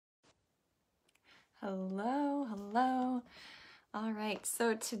Hello, hello. All right,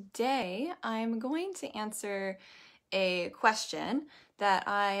 so today I'm going to answer a question that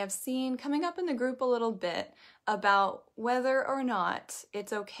I have seen coming up in the group a little bit about whether or not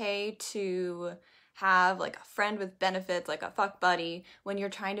it's okay to have like a friend with benefits, like a fuck buddy, when you're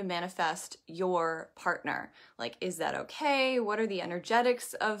trying to manifest your partner. Like, is that okay? What are the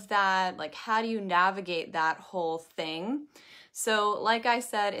energetics of that? Like, how do you navigate that whole thing? So, like I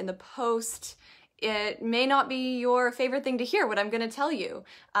said in the post, it may not be your favorite thing to hear what I'm going to tell you,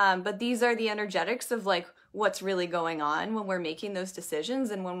 but these are the energetics of like what's really going on when we're making those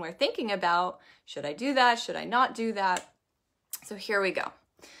decisions and when we're thinking about, should I do that? Should I not do that? So here we go.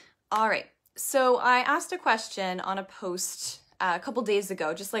 All right. So I asked a question on a post a couple days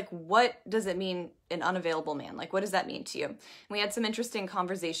ago, just like, what does it mean an unavailable man? Like, what does that mean to you? And we had some interesting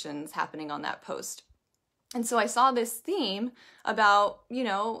conversations happening on that post. And so I saw this theme about,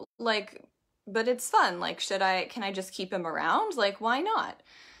 like, but it's fun. Like, can I just keep him around? Like, why not?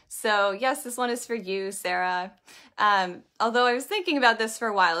 So yes, this one is for you, Sarah. Although I was thinking about this for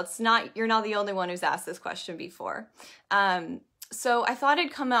a while, you're not the only one who's asked this question before. So I thought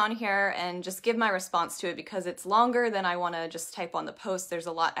I'd come on here and just give my response to it because it's longer than I want to just type on the post. There's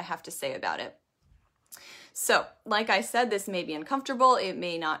a lot I have to say about it. So, like I said, this may be uncomfortable. It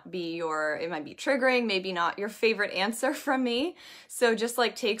might be triggering, maybe not your favorite answer from me. So just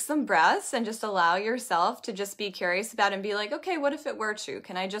like take some breaths and just allow yourself to just be curious about it and be like, okay, what if it were true?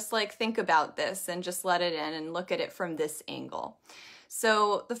 Can I just like think about this and just let it in and look at it from this angle?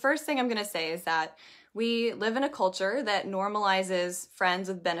 So the first thing I'm going to say is that we live in a culture that normalizes friends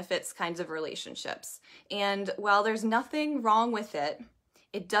with benefits kinds of relationships. And while there's nothing wrong with it,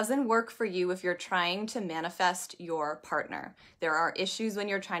 it doesn't work for you if you're trying to manifest your partner. There are issues when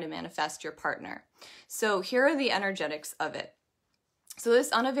you're trying to manifest your partner. So here are the energetics of it. So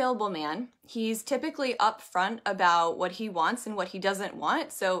this unavailable man, he's typically upfront about what he wants and what he doesn't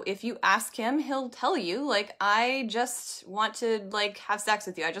want. So if you ask him, he'll tell you, like, I just want to like have sex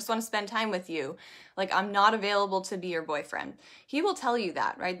with you. I just want to spend time with you. Like, I'm not available to be your boyfriend. He will tell you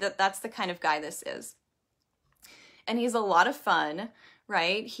that, right? That's the kind of guy this is. And he's a lot of fun,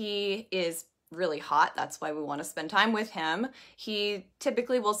 right? He is really hot. That's why we want to spend time with him. He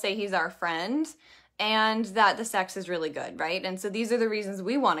typically will say he's our friend and that the sex is really good, right? And so these are the reasons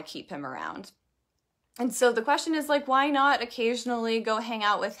we want to keep him around. And so the question is like, why not occasionally go hang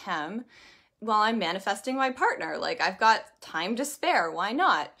out with him while I'm manifesting my partner? Like, I've got time to spare. Why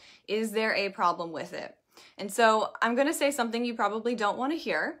not? Is there a problem with it? And so I'm going to say something you probably don't want to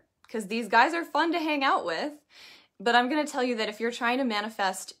hear because these guys are fun to hang out with. But I'm going to tell you that if you're trying to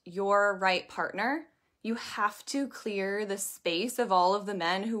manifest your right partner, you have to clear the space of all of the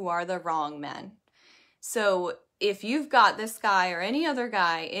men who are the wrong men. So if you've got this guy or any other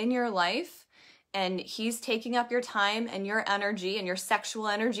guy in your life and he's taking up your time and your energy and your sexual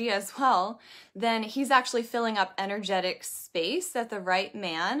energy as well, then he's actually filling up energetic space that the right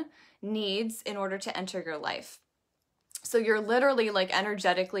man needs in order to enter your life. So you're literally like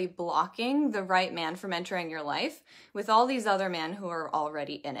energetically blocking the right man from entering your life with all these other men who are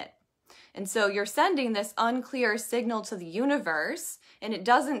already in it. And so you're sending this unclear signal to the universe, and it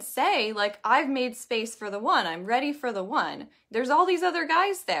doesn't say like, I've made space for the one, I'm ready for the one. There's all these other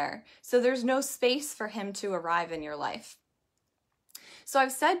guys there. So there's no space for him to arrive in your life. So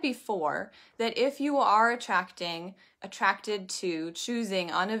I've said before that if you are attracted to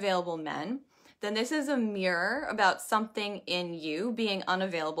choosing unavailable men, then this is a mirror about something in you being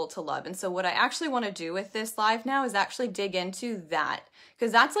unavailable to love. And so what I actually want to do with this live now is actually dig into that,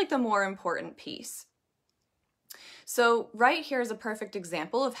 because that's like the more important piece. So right here is a perfect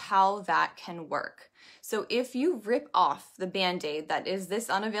example of how that can work. So if you rip off the Band-Aid that is this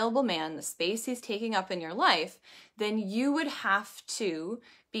unavailable man, the space he's taking up in your life, then you would have to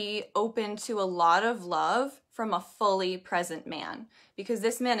be open to a lot of love from a fully present man, because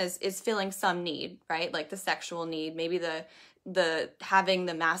this man is feeling some need, right? Like the sexual need, maybe the having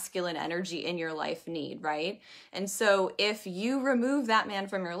the masculine energy in your life need, right? And so if you remove that man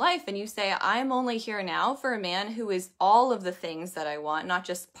from your life and you say, I'm only here now for a man who is all of the things that I want, not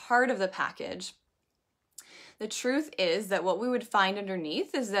just part of the package, the truth is that what we would find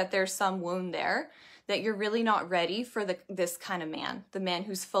underneath is that there's some wound there, that you're really not ready for this kind of man, the man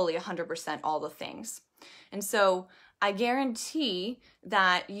who's fully 100% all the things. And so I guarantee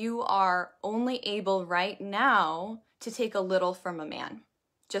that you are only able right now to take a little from a man.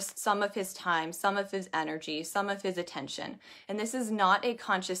 Just some of his time, some of his energy, some of his attention. And this is not a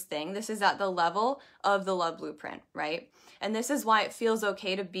conscious thing. This is at the level of the love blueprint, right? And this is why it feels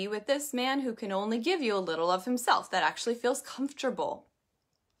okay to be with this man who can only give you a little of himself, that actually feels comfortable.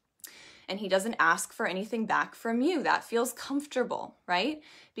 and he doesn't ask for anything back from you. That feels comfortable, right?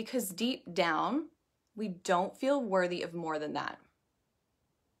 Because deep down, we don't feel worthy of more than that.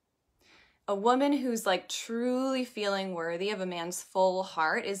 A woman who's like truly feeling worthy of a man's full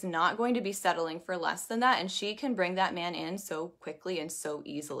heart is not going to be settling for less than that, and she can bring that man in so quickly and so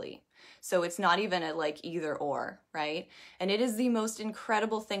easily. So it's not even a like either or, right? And it is the most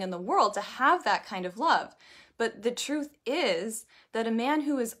incredible thing in the world to have that kind of love. But the truth is that a man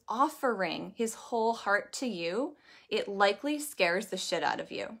who is offering his whole heart to you, it likely scares the shit out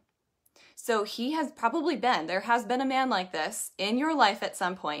of you. So there has been a man like this in your life at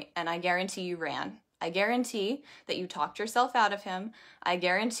some point, and I guarantee you ran. I guarantee that you talked yourself out of him. I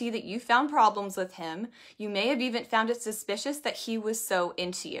guarantee that you found problems with him. You may have even found it suspicious that he was so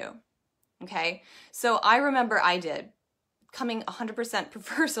into you. Okay? So I remember I did. Coming 100%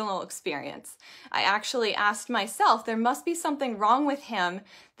 personal experience. I actually asked myself, there must be something wrong with him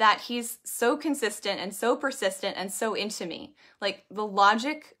that he's so consistent and so persistent and so into me. Like the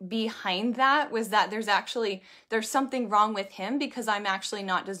logic behind that was that there's something wrong with him because I'm actually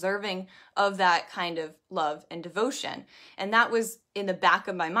not deserving of that kind of love and devotion. And that was in the back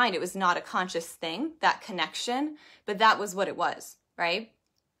of my mind. It was not a conscious thing, that connection, but that was what it was, right?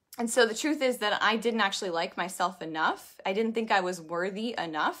 And so the truth is that I didn't actually like myself enough. I didn't think I was worthy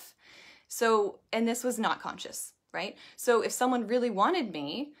enough. And this was not conscious, right? So if someone really wanted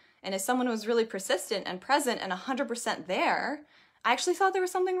me, and if someone was really persistent and present and 100% there, I actually thought there was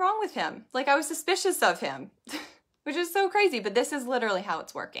something wrong with him. Like I was suspicious of him, which is so crazy, but this is literally how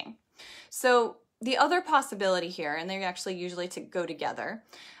it's working. So the other possibility here, and they actually usually go together,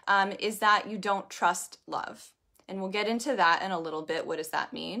 is that you don't trust love. And we'll get into that in a little bit. What does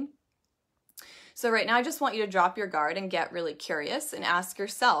that mean? So right now, I just want you to drop your guard and get really curious and ask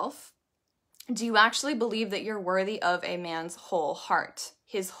yourself, do you actually believe that you're worthy of a man's whole heart,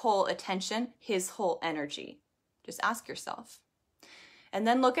 his whole attention, his whole energy? Just ask yourself. And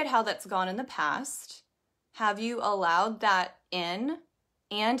then look at how that's gone in the past. Have you allowed that in,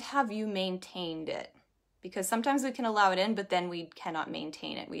 and have you maintained it? Because sometimes we can allow it in, but then we cannot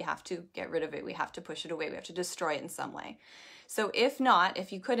maintain it. We have to get rid of it. We have to push it away. We have to destroy it in some way. So if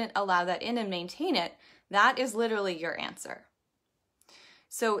you couldn't allow that in and maintain it, that is literally your answer.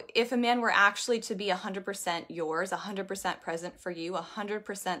 So if a man were actually to be 100% yours, 100% present for you,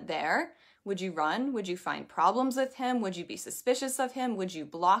 100% there, would you run? Would you find problems with him? Would you be suspicious of him? Would you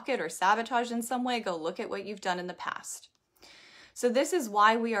block it or sabotage in some way? Go look at what you've done in the past. So this is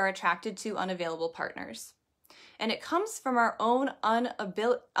why we are attracted to unavailable partners. And it comes from our own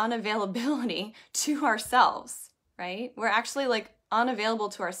unavailability to ourselves, right? We're actually like unavailable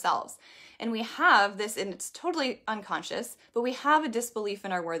to ourselves. And we have this, and it's totally unconscious, but we have a disbelief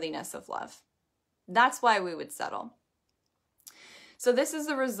in our worthiness of love. That's why we would settle. So this is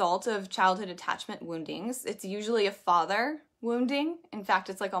the result of childhood attachment woundings. It's usually a father wounding. In fact,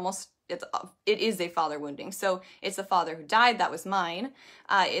 it's like it is a father wounding. So it's a father who died, that was mine.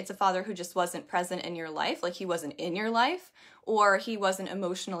 It's a father who just wasn't present in your life, like he wasn't in your life, or he wasn't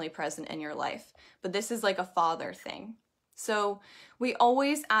emotionally present in your life. But this is like a father thing. So we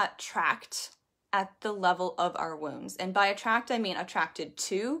always attract at the level of our wounds. And by attract, I mean attracted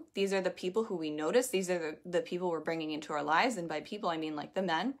to. These are the people who we notice. These are the people we're bringing into our lives. And by people, I mean like the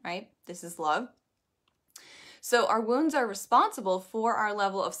men, right? This is love. So our wounds are responsible for our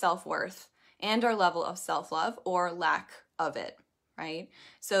level of self-worth and our level of self-love or lack of it, right?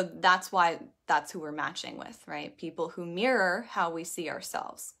 So that's who we're matching with, right? People who mirror how we see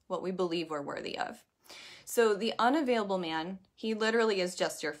ourselves, what we believe we're worthy of. So the unavailable man, he literally is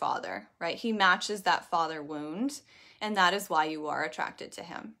just your father, right? He matches that father wound, and that is why you are attracted to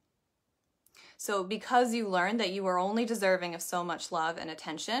him. So because you learned that you were only deserving of so much love and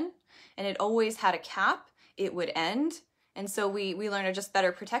attention, and it always had a cap, it would end. And so we learn to just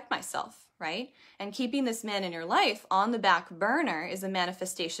better protect myself, right? And keeping this man in your life on the back burner is a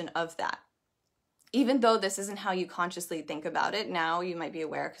manifestation of that. Even though this isn't how you consciously think about it, now you might be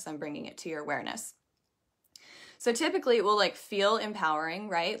aware because I'm bringing it to your awareness. So typically it will like feel empowering,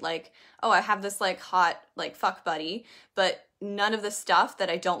 right? Like, oh, I have this like hot like fuck buddy, but none of the stuff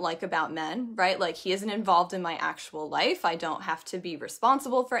that I don't like about men, right? Like he isn't involved in my actual life. I don't have to be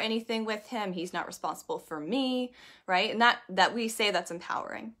responsible for anything with him. He's not responsible for me, right? And that we say that's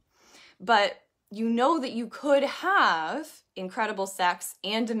empowering. But you know that you could have incredible sex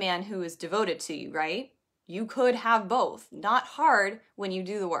and a man who is devoted to you, right? You could have both. Not hard when you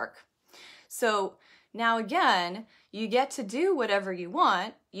do the work. So now again, you get to do whatever you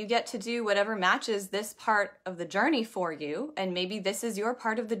want. You get to do whatever matches this part of the journey for you. And maybe this is your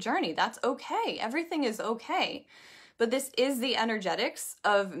part of the journey. That's okay. Everything is okay. But this is the energetics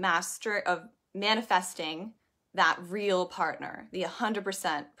of manifesting that real partner, the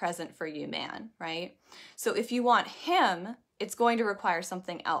 100% present for you man, right? So if you want him, it's going to require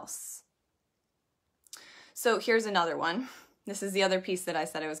something else. So here's another one. This is the other piece that I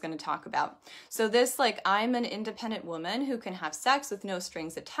said I was going to talk about. So this, like, I'm an independent woman who can have sex with no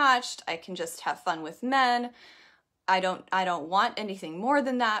strings attached. I can just have fun with men. I don't want anything more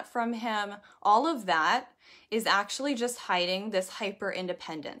than that from him. All of that is actually just hiding this hyper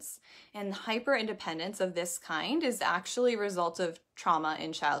independence. And hyper independence of this kind is actually a result of trauma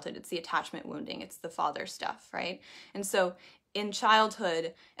in childhood. It's the attachment wounding. It's the father stuff, right? And so in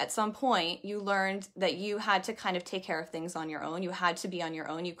childhood, at some point, you learned that you had to kind of take care of things on your own. You had to be on your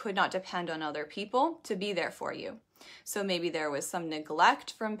own. You could not depend on other people to be there for you. So maybe there was some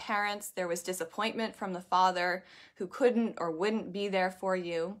neglect from parents. There was disappointment from the father who couldn't or wouldn't be there for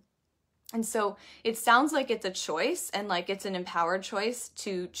you. And so it sounds like it's a choice and like it's an empowered choice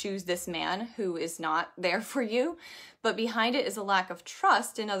to choose this man who is not there for you. But behind it is a lack of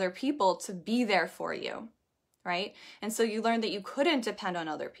trust in other people to be there for you. Right? And so you learned that you couldn't depend on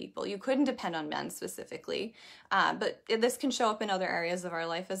other people. You couldn't depend on men specifically, but this can show up in other areas of our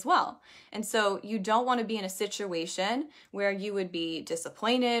life as well. And so you don't want to be in a situation where you would be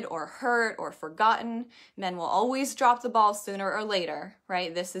disappointed or hurt or forgotten. Men will always drop the ball sooner or later,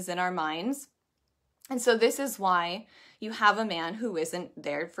 right? This is in our minds. And so this is why you have a man who isn't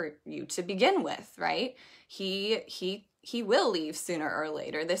there for you to begin with, right? He will leave sooner or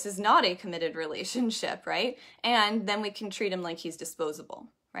later. This is not a committed relationship, right? And then we can treat him like he's disposable,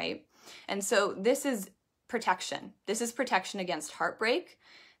 right? And so this is protection. This is protection against heartbreak.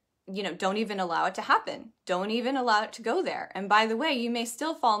 You know, don't even allow it to happen. Don't even allow it to go there. And by the way, you may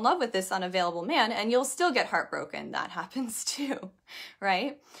still fall in love with this unavailable man and you'll still get heartbroken. That happens too,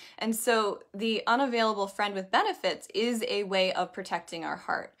 right? And so the unavailable friend with benefits is a way of protecting our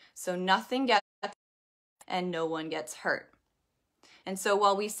heart. So nothing gets and no one gets hurt. And so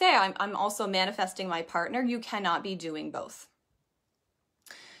while we say I'm also manifesting my partner, you cannot be doing both.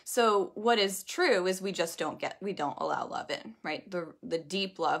 So what is true is we don't allow love in, right? The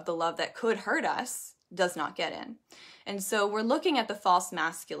deep love, the love that could hurt us, does not get in. And so we're looking at the false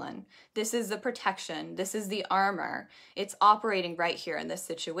masculine. This is the protection. This is the armor. It's operating right here in this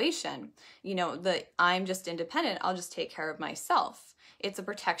situation. You know, I'm just independent. I'll just take care of myself. It's a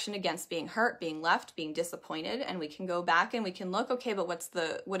protection against being hurt, being left, being disappointed, and we can go back and we can look, okay, but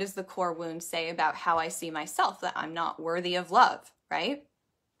what does the core wound say about how I see myself? That I'm not worthy of love, right?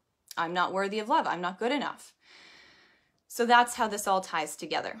 I'm not worthy of love. I'm not good enough. So that's how this all ties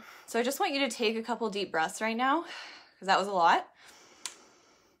together. So I just want you to take a couple deep breaths right now, because that was a lot.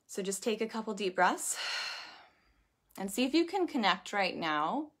 So just take a couple deep breaths and see if you can connect right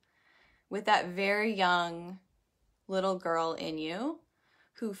now with that very young little girl in you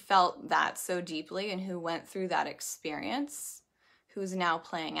who felt that so deeply and who went through that experience, who's now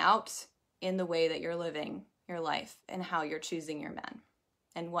playing out in the way that you're living your life and how you're choosing your men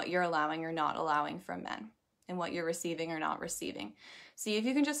and what you're allowing or not allowing from men and what you're receiving or not receiving. See if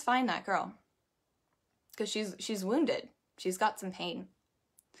you can just find that girl, because she's wounded. She's got some pain.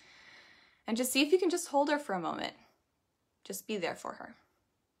 And just see if you can just hold her for a moment. Just be there for her.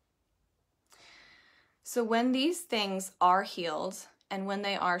 So when these things are healed and when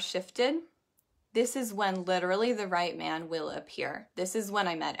they are shifted, this is when literally the right man will appear. This is when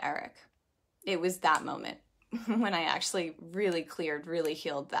I met Eric. It was that moment when I actually really cleared, really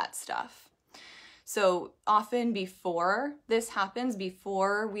healed that stuff. So often before this happens,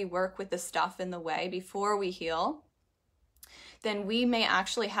 before we work with the stuff in the way, before we heal, then we may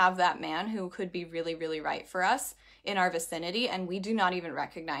actually have that man who could be really, really right for us in our vicinity, and we do not even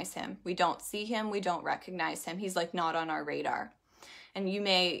recognize him. We don't see him. We don't recognize him. He's like not on our radar. And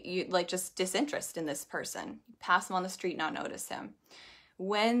you like just disinterest in this person. Pass him on the street, not notice him.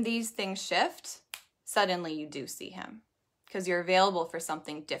 When these things shift, suddenly you do see him because you're available for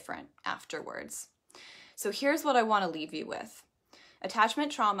something different afterwards. So here's what I want to leave you with. Attachment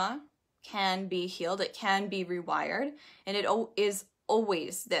trauma can be healed. It can be rewired. And it is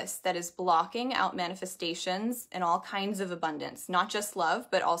always this that is blocking out manifestations and all kinds of abundance, not just love,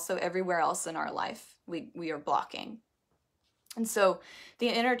 but also everywhere else in our life we are blocking. And so the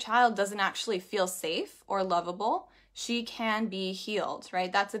inner child doesn't actually feel safe or lovable. She can be healed,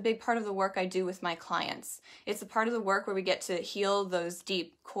 right? That's a big part of the work I do with my clients. It's a part of the work where we get to heal those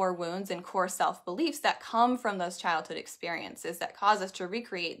deep core wounds and core self-beliefs that come from those childhood experiences that cause us to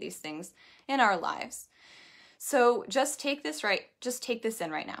recreate these things in our lives. So just take this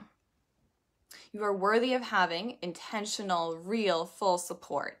in right now. You are worthy of having intentional, real, full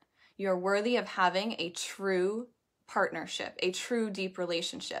support. You are worthy of having a true partnership, a true deep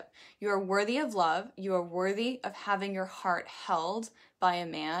relationship. You are worthy of love. You are worthy of having your heart held by a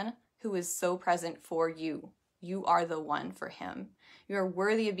man who is so present for you. You are the one for him. You are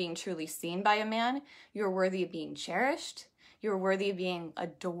worthy of being truly seen by a man. You are worthy of being cherished. You are worthy of being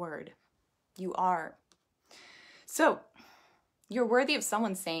adored. You are. So, you're worthy of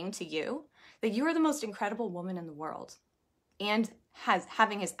someone saying to you that you are the most incredible woman in the world, and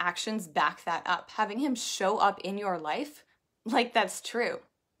having his actions back that up, having him show up in your life like that's true,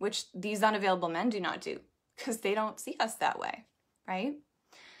 which these unavailable men do not do because they don't see us that way, right?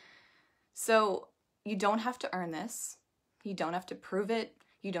 So you don't have to earn this. You don't have to prove it.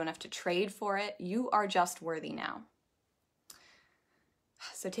 You don't have to trade for it. You are just worthy now.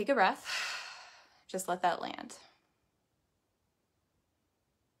 So take a breath. Just let that land.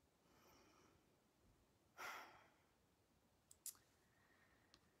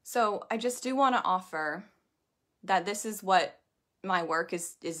 So I just do want to offer that this is what my work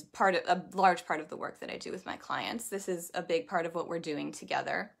is part of, a large part of the work that I do with my clients. This is a big part of what we're doing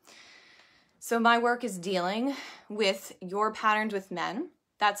together. So my work is dealing with your patterns with men.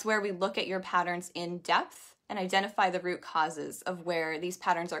 That's where we look at your patterns in depth and identify the root causes of where these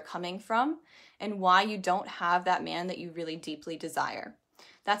patterns are coming from and why you don't have that man that you really deeply desire.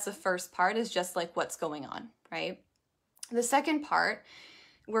 That's the first part, is just like what's going on, right? The second part,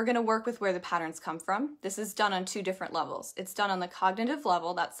 we're going to work with where the patterns come from. This is done on two different levels. It's done on the cognitive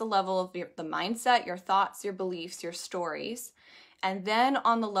level. That's the level of the mindset, your thoughts, your beliefs, your stories. And then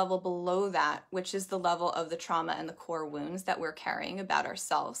on the level below that, which is the level of the trauma and the core wounds that we're carrying about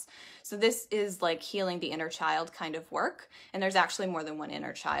ourselves. So this is like healing the inner child kind of work. And there's actually more than one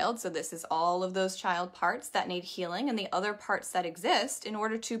inner child. So this is all of those child parts that need healing and the other parts that exist in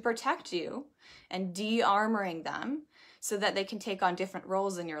order to protect you and de-armoring them so that they can take on different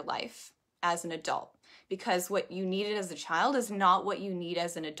roles in your life as an adult. Because what you needed as a child is not what you need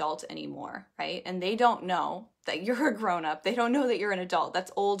as an adult anymore, right? And they don't know that you're a grown-up. They don't know that you're an adult.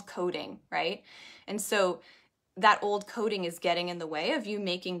 That's old coding, right? And so that old coding is getting in the way of you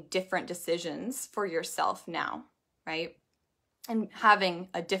making different decisions for yourself now, right? And having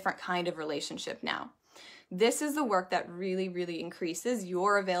a different kind of relationship now. This is the work that really, really increases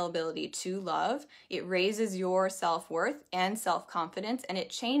your availability to love. It raises your self-worth and self-confidence, and it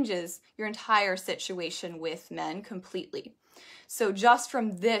changes your entire situation with men completely. So just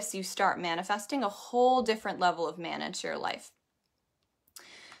from this, you start manifesting a whole different level of man into your life.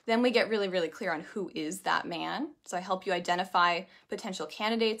 Then we get really, really clear on who is that man. So I help you identify potential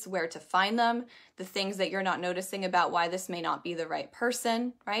candidates, where to find them, the things that you're not noticing about why this may not be the right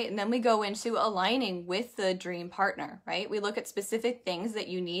person, right? And then we go into aligning with the dream partner, right? We look at specific things that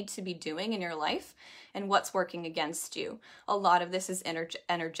you need to be doing in your life and what's working against you. A lot of this is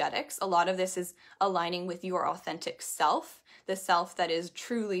energetics. A lot of this is aligning with your authentic self, the self that is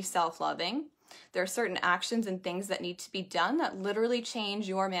truly self-loving. There are certain actions and things that need to be done that literally change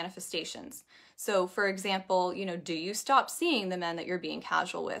your manifestations. So for example, do you stop seeing the men that you're being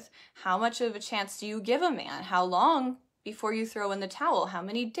casual with? How much of a chance do you give a man? How long before you throw in the towel? How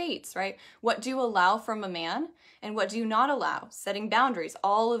many dates, right? What do you allow from a man and what do you not allow? Setting boundaries,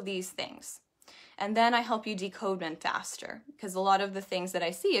 all of these things. And then I help you decode men faster, because a lot of the things that I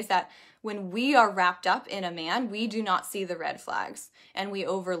see is that when we are wrapped up in a man, we do not see the red flags and we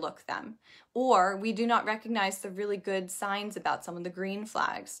overlook them. Or we do not recognize the really good signs about someone, the green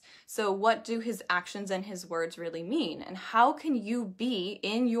flags. So what do his actions and his words really mean? And how can you be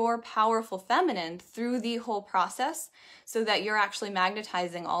in your powerful feminine through the whole process so that you're actually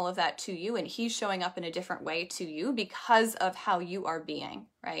magnetizing all of that to you and he's showing up in a different way to you because of how you are being,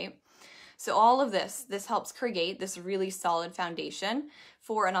 right? So all of this helps create this really solid foundation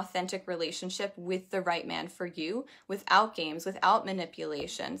for an authentic relationship with the right man for you, without games, without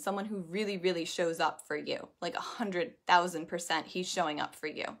manipulation, someone who really, really shows up for you, like 100,000% he's showing up for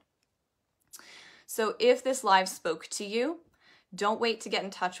you. So if this live spoke to you, don't wait to get in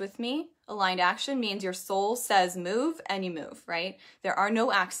touch with me. Aligned action means your soul says move and you move, right? There are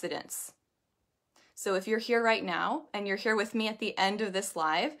no accidents. So if you're here right now and you're here with me at the end of this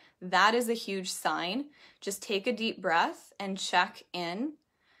live, that is a huge sign. Just take a deep breath and check in.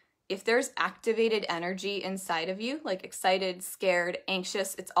 If there's activated energy inside of you, like excited, scared,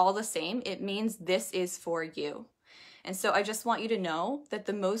 anxious, it's all the same. It means this is for you. And so I just want you to know that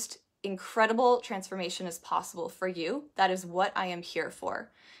the most incredible transformation is possible for you. That is what I am here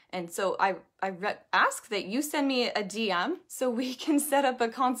for. And so I ask that you send me a DM so we can set up a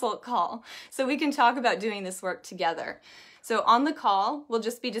consult call, so we can talk about doing this work together. So on the call, we'll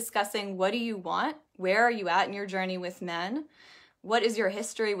just be discussing, what do you want? Where are you at in your journey with men? What is your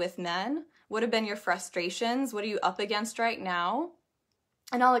history with men? What have been your frustrations? What are you up against right now?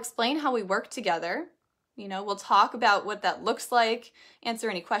 And I'll explain how we work together. You know, we'll talk about what that looks like, answer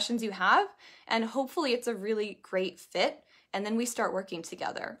any questions you have, and hopefully it's a really great fit. And then we start working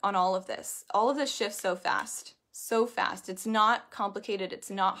together on all of this. All of this shifts so fast, so fast. It's not complicated, it's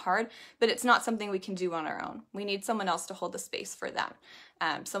not hard, but it's not something we can do on our own. We need someone else to hold the space for that.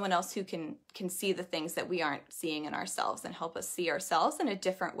 Someone else who can see the things that we aren't seeing in ourselves and help us see ourselves in a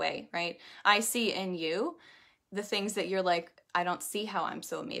different way, right? I see in you the things that you're like, I don't see how I'm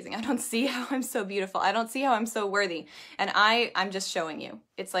so amazing. I don't see how I'm so beautiful. I don't see how I'm so worthy. And I'm just showing you.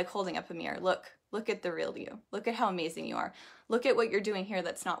 It's like holding up a mirror. Look at the real you. Look at how amazing you are. Look at what you're doing here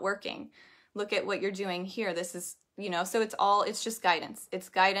that's not working. Look at what you're doing here. This is, you know, so it's just guidance. It's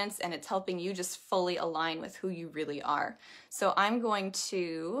guidance, and it's helping you just fully align with who you really are. So I'm going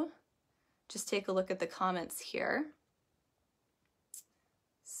to just take a look at the comments here.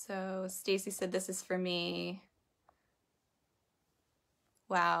 So Stacy said, this is for me.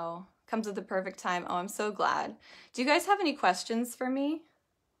 Wow, comes at the perfect time. Oh, I'm so glad. Do you guys have any questions for me?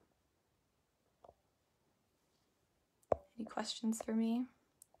 Any questions for me?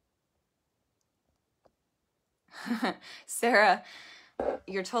 Sarah,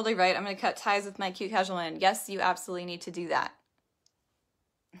 you're totally right. I'm going to cut ties with my cute casual man. Yes, you absolutely need to do that.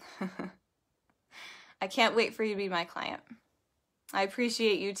 I can't wait for you to be my client. I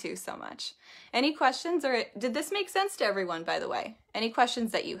appreciate you too so much. Any questions, or did this make sense to everyone, by the way? Any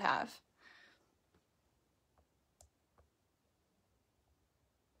questions that you have?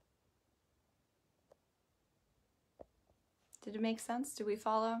 Did it make sense? Did we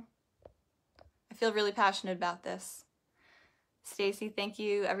follow? I feel really passionate about this. Stacy, thank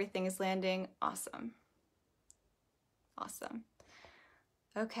you. Everything is landing. Awesome. Awesome.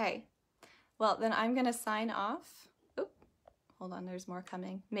 Okay. Well, then I'm going to sign off. Hold on, there's more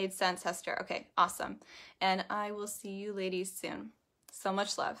coming. Made sense, Hester. Okay, awesome. And I will see you ladies soon. So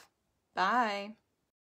much love. Bye.